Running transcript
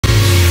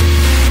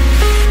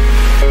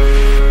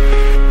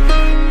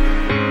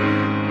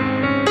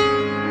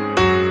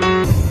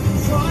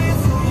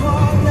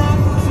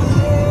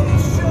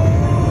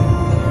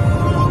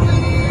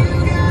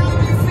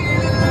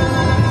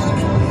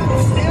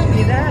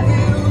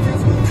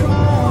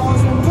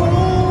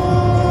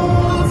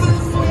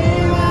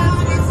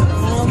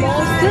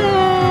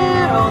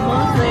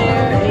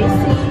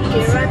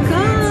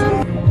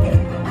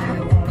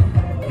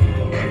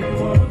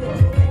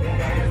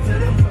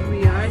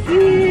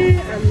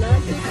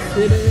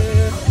City.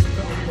 Here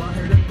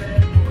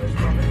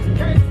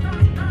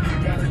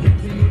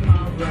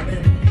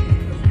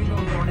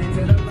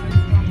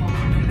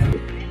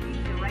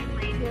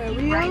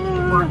we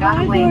are.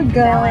 Hi,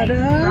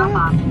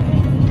 Borgata.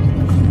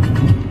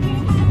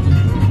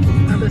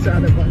 Oh, there's the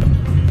other one.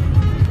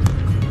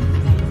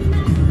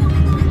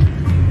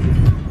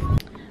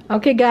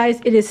 Okay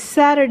guys, it is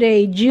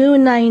Saturday,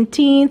 June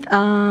 19th.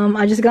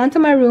 I just got into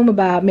my room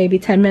about maybe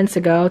 10 minutes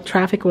ago.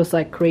 Traffic was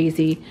like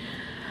crazy.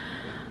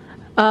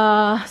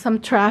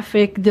 Some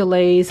traffic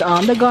delays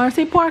on the Garden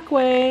State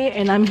Parkway,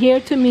 and I'm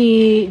here to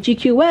meet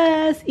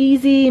GQS,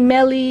 Easy,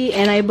 Meli,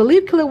 and I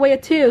believe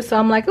Kilauea too. So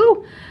I'm like,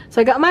 oh,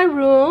 so I got my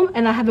room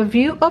and I have a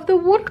view of the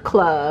Wood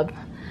Club.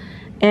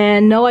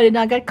 And no, I did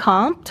not get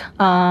comped.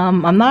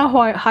 I'm not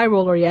a high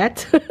roller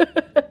yet.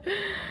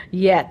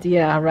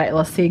 Yeah, right.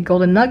 Let's see,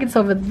 Golden Nuggets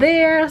over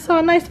there. So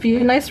a nice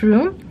view, nice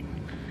room.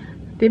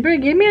 They better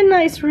give me a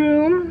nice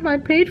room. I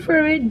paid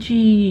for it.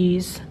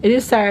 Jeez. It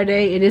is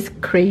Saturday. It is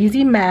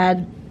crazy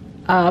mad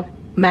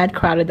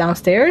crowded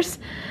downstairs.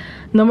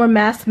 No more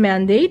mask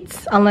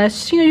mandates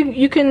unless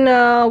you can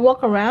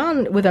walk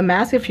around with a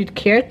mask if you'd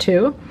care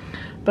to.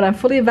 But I'm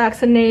fully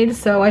vaccinated,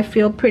 so I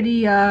feel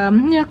pretty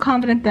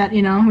confident that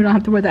we don't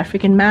have to wear that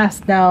freaking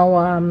mask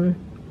now.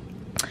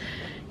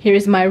 Here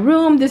is my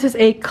room. This is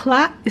a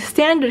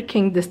standard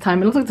king this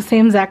time. It looks like the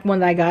same exact one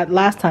that I got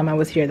last time I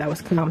was here. That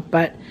was clumped,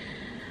 but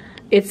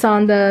it's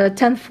on the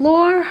 10th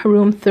floor,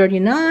 room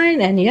 39,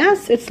 and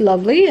yes, it's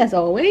lovely as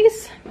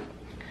always.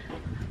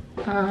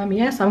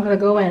 Yes, I'm gonna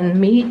go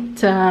and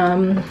meet.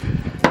 I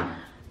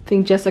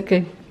think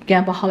Jessica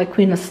Gambaholic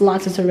Queen of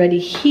Slots is already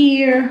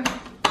here.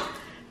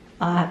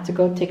 I have to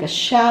go take a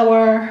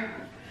shower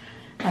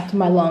after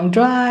my long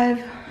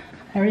drive.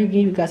 I already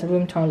gave you guys a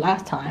room tour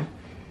last time.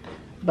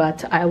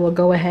 But I will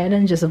go ahead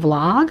and just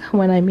vlog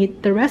when I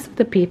meet the rest of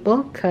the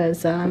people,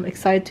 because I'm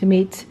excited to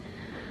meet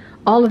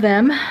all of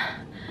them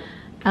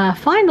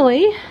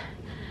finally.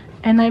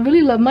 And I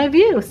really love my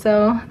view.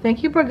 So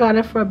thank you,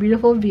 Borgata, for a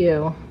beautiful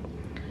view.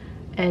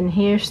 And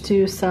here's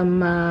to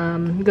some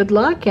good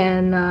luck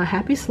and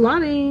happy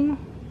slotting.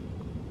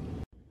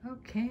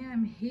 Okay,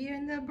 I'm here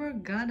in the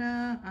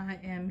Borgata. I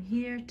am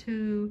here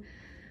to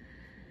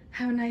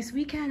have a nice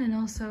weekend, and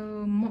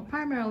also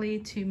primarily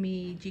to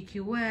meet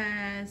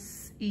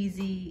GQS,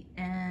 Easy,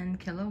 and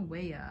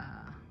Kilauea.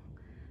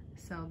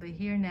 So they're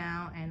here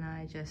now, and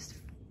I just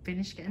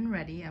finished getting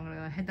ready. I'm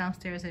gonna head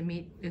downstairs and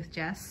meet with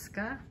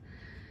Jessica.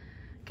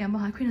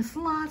 Gambaholic Queen of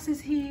Slots is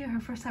here, her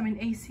first time in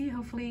AC.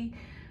 Hopefully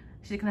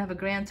she's gonna have a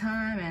grand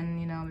time, and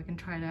we can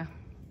try to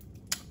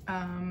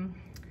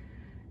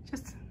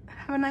just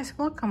have a nice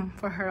welcome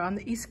for her on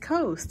the East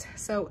Coast.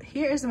 So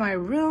here is my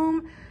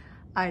room.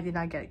 I did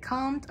not get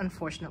comped,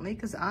 unfortunately,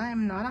 because I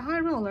am not a high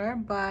roller,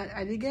 but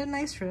I did get a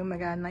nice room. I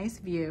got a nice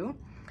view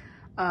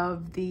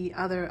of the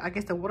other, I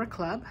guess, the water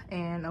club.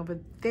 And over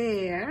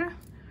there,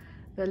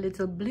 the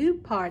little blue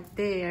part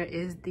there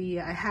is the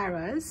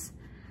Iharas.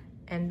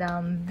 And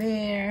down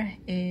there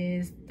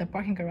is the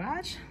parking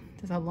garage.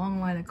 There's a long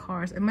line of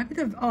cars. It might be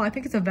the, I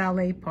think it's a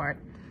valet part.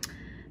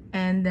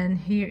 And then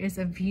here is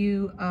a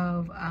view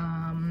of,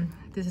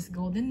 this is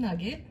Golden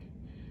Nugget.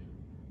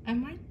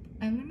 And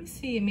let me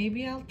see,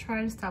 maybe I'll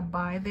try to stop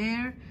by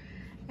there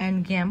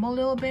and gamble a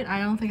little bit. I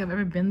don't think I've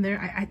ever been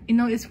there.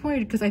 It's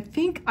weird because I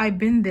think I've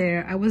been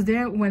there. I was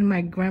there when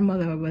my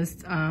grandmother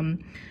was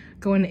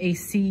going to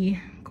AC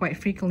quite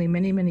frequently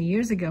many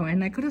years ago,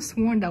 and I could have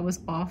sworn that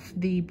was off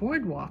the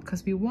boardwalk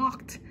because we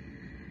walked,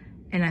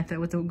 and I thought it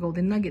was a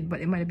Golden Nugget,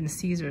 but it might have been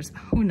Caesars.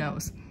 Who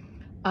knows?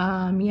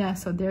 Yeah,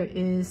 so there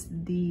is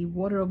the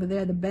water over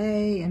there, the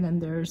bay, and then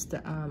there's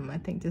the I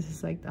think this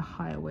is like the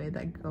highway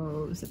that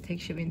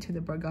takes you into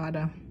the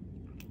Borgata.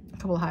 A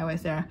couple of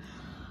highways there.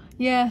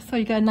 Yeah, so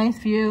you got a nice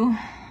view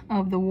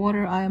of the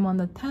water. I am on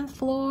the 10th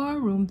floor,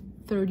 room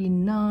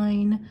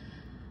 39.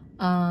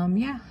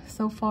 Yeah,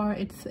 so far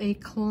it's a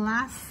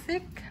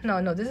classic.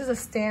 No, this is a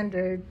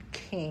standard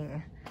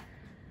king.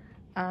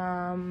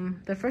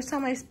 The first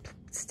time I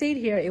stayed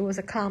here, it was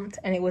a comped,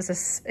 and it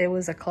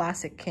was a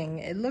classic king.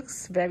 It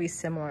looks very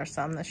similar,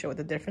 so I'm not sure what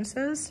the difference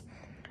is.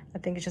 I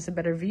think it's just a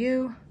better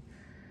view.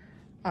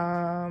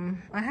 I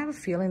have a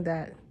feeling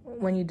that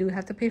when you do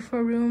have to pay for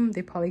a room,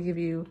 they probably give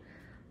you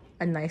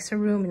a nicer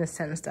room, in the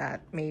sense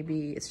that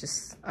maybe it's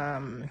just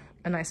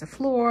a nicer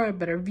floor, a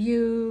better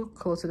view,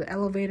 close to the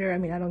elevator. I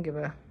mean, I don't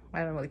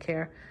really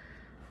care.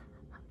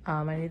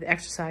 I need the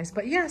exercise,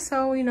 but yeah,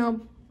 so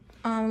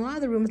a lot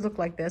of the rooms look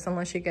like this,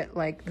 unless you get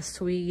like the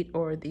suite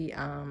or the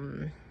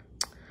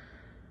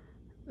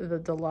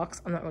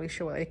deluxe. I'm not really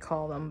sure what they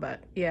call them,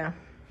 but yeah.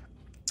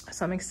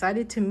 So I'm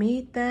excited to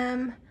meet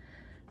them.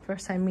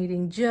 First time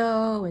meeting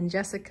Joe and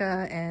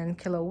Jessica and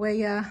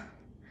Kilauea.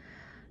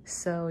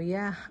 So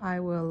yeah,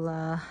 I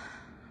will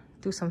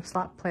do some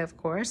slot play, of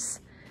course.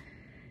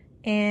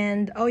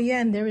 And oh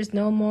yeah, and there is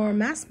no more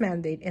mask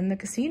mandate in the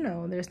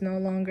casino. There's no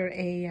longer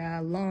a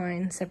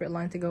separate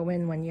line to go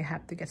in when you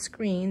have to get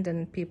screened,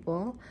 and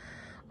people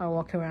are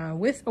walking around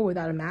with or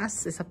without a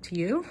mask. It's up to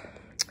you.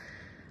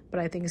 But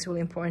I think it's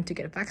really important to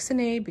get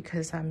vaccinated,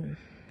 because I'm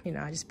you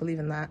know, I just believe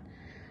in that.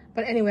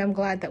 But anyway, I'm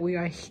glad that we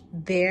are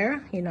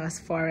there, you know, as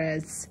far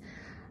as,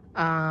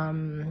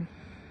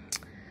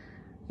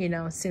 you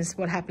know, since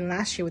what happened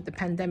last year with the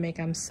pandemic,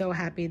 I'm so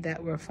happy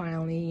that we're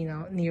finally, you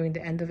know, nearing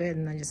the end of it.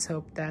 And I just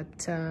hope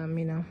that,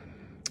 you know,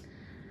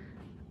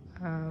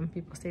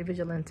 people stay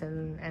vigilant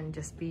and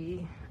just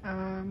be,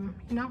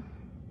 you know,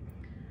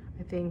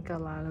 I think a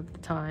lot of the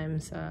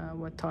times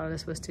what taught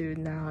us was to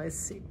now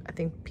is, I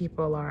think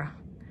people are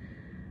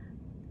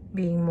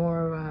being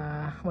more,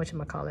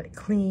 whatchamacallit,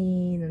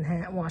 clean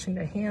and washing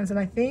their hands. And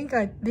I think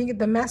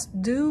the masks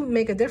do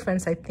make a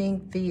difference. I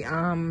think the,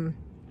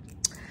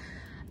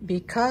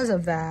 because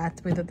of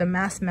that, with the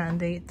mask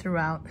mandate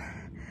throughout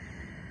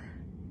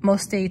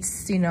most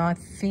states, you know, I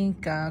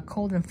think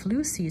cold and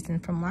flu season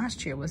from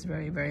last year was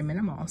very, very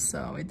minimal.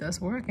 So it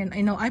does work. And,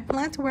 you know, I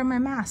plan to wear my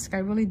mask. I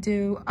really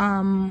do.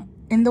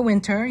 In the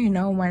winter, you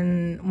know,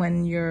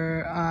 when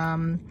you're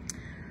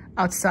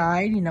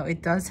outside, you know,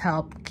 it does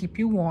help keep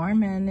you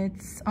warm. And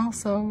it's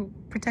also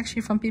protects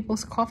you from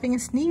people's coughing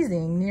and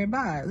sneezing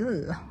nearby,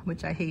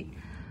 which I hate.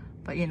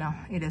 But, you know,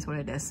 it is what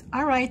it is.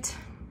 All right.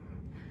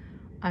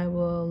 I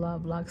will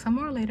vlog some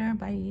more later.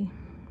 Bye.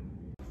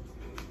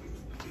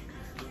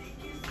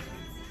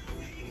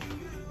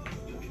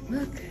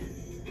 Look,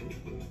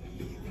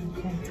 you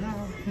can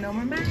tell. No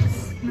more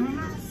masks. No more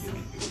masks.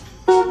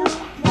 No more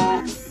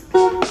masks.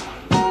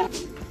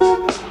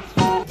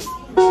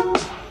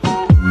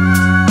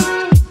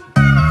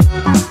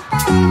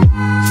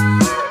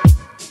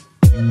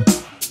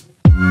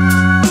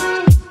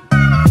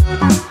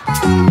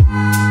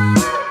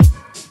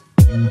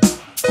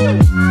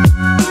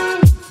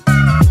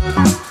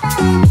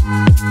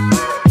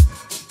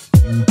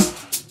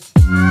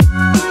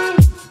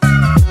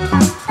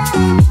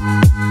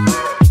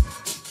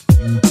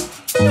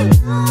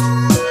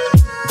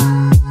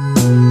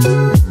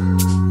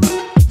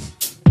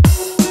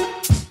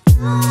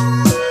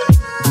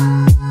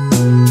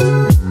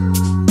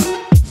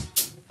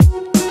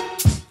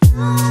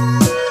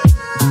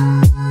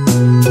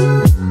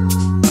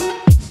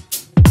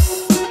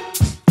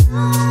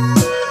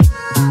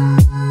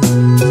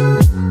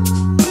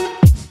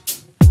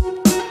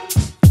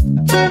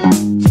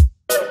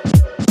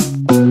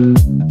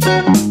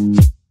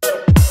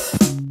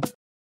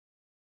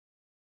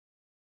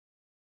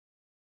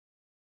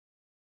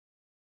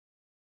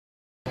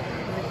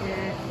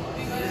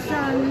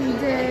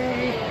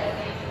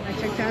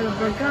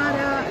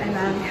 Borgata, and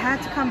I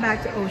had to come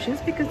back to Oceans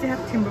because they have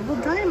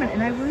Timberville Diamond,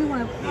 and I really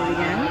want to play it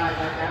again.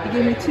 They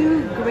gave me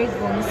 2 great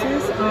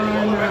bonuses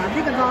on, I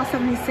think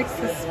 $1.76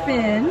 to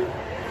spin.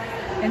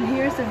 And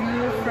here's a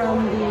view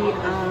from the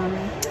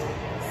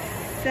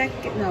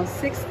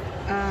 6th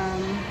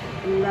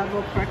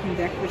level parking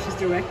deck, which is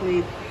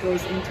directly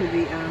goes into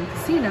the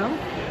casino.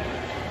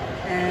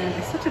 And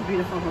it's such a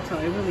beautiful hotel.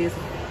 It really is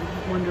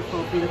a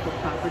wonderful, beautiful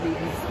property,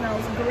 and it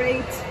smells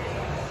great.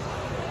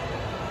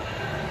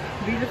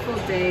 Beautiful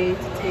day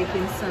to take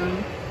in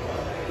some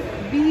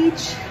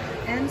beach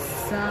and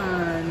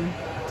sun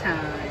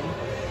time.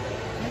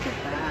 Look at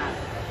that.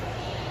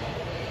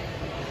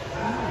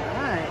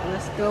 All right,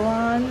 let's go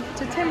on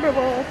to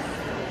Timberwolf.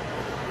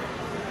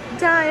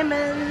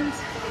 Diamonds.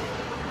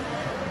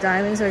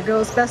 Diamonds are a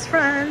girl's best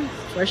friend,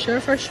 for sure,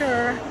 for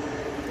sure.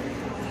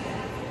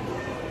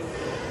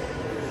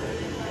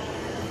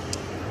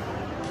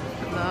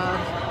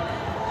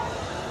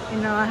 Love. You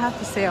know, I have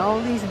to say,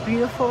 all these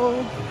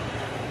beautiful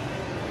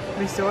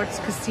resorts,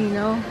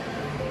 casino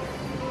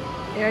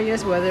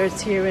areas, whether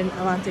it's here in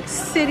Atlantic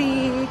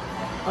City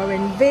or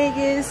in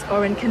Vegas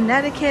or in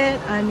Connecticut,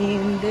 I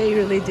mean, they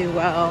really do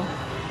well.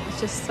 It's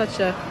just such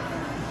a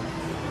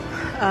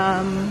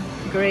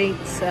great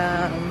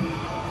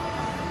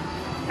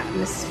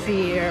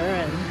atmosphere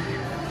and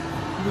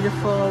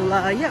beautiful,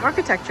 yeah,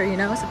 architecture. You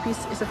know,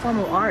 it's a form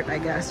of art, I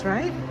guess,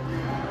 right?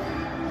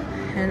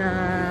 And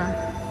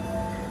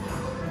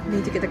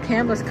need to get the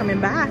cameras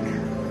coming back.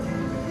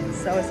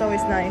 So it's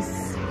always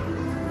nice.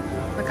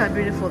 Look how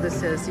beautiful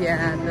this is.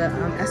 Yeah, the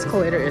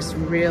escalator is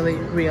really,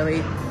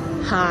 really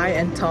high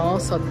and tall.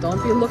 So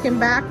don't be looking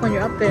back when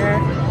you're up there.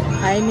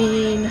 I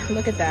mean,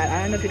 look at that.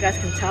 I don't know if you guys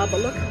can tell, but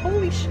look,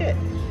 holy shit.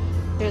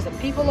 There's the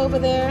people over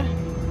there.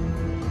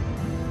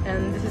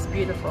 And this is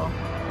beautiful.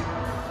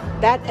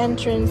 That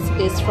entrance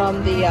is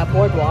from the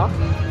boardwalk.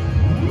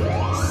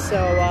 So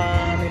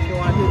if you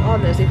want to, oh,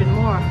 there's even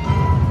more.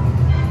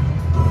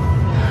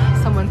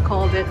 Someone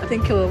called it, I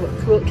think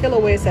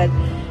Kilauea said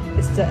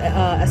it's the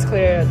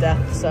escalator of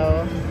death.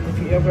 So if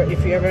you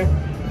ever,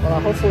 well,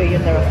 hopefully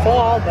you'll never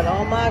fall, but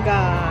oh my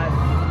God,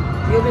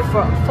 you'll be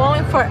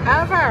falling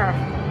forever.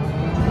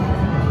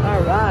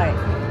 All right.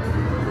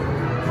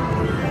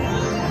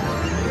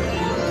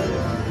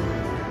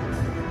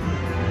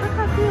 Look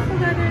how beautiful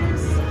that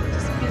is.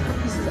 Just beautiful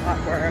pieces of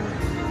artwork.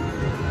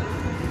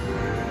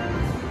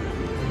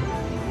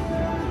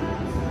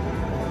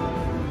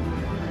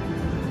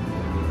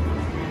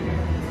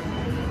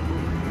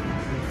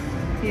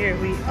 Here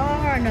we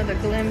are, another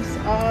glimpse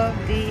of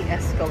the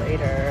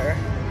escalator.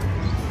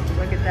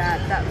 Look at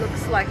that. That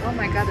looks like, oh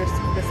my God, there's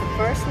the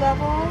first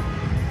level,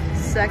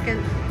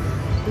 second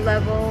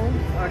level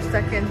or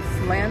second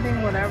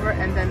landing, whatever,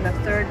 and then the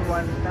third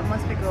one that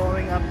must be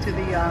going up to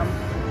the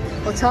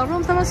hotel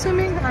rooms, I'm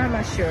assuming. I'm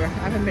not sure. I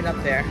haven't been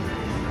up there,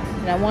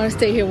 and I want to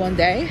stay here one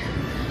day.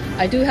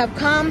 I do have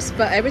comms,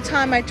 but every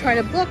time I try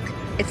to book,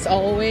 it's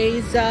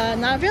always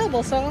not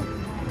available. So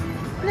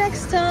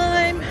next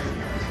time.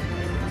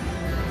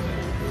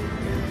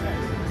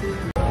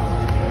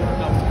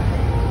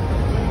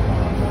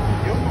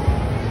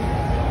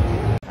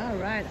 All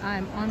right,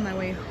 I'm on my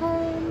way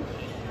home.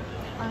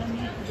 I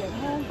need to get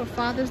home for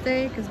Father's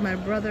Day because my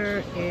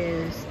brother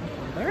is a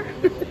father.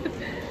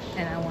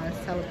 And I want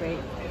to celebrate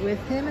with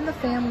him and the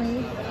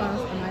family,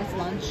 a nice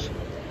lunch.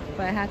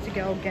 But I had to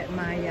go get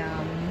my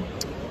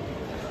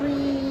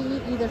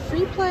either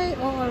free play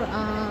or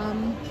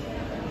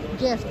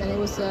gift, and it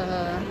was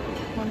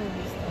one of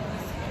these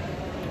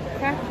things.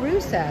 Craft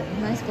brew set,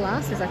 nice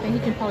glasses. I think he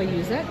can probably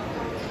use it.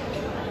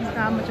 He's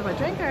not much of a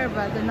drinker,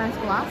 but they're nice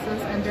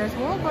glasses. And there's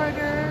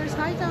Wahlburgers.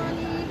 Hi,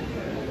 Donnie.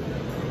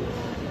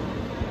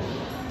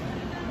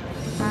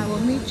 I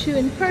will meet you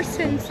in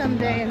person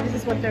someday, and this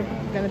is what they're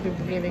going to be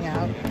giving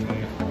out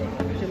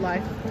July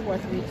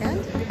 4th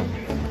weekend.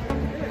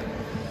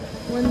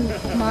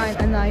 Wouldn't mind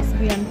a nice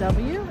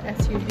BMW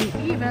SUV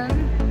even.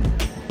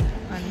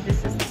 And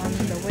this is on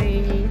the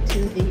way to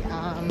the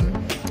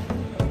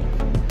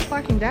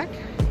parking deck,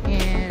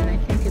 and I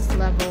think it's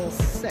level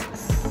 6,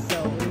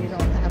 so you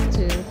don't have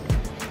to.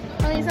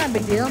 I mean, it's not a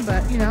big deal,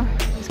 but you know,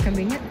 it's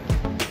convenient.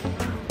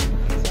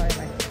 Sorry,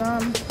 my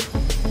thumb.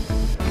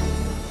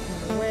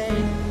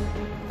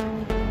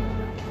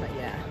 But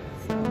yeah,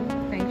 so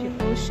thank you,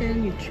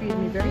 Ocean. You treated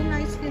me very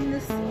nicely in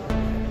this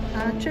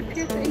trip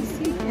here to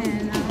AC,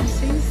 and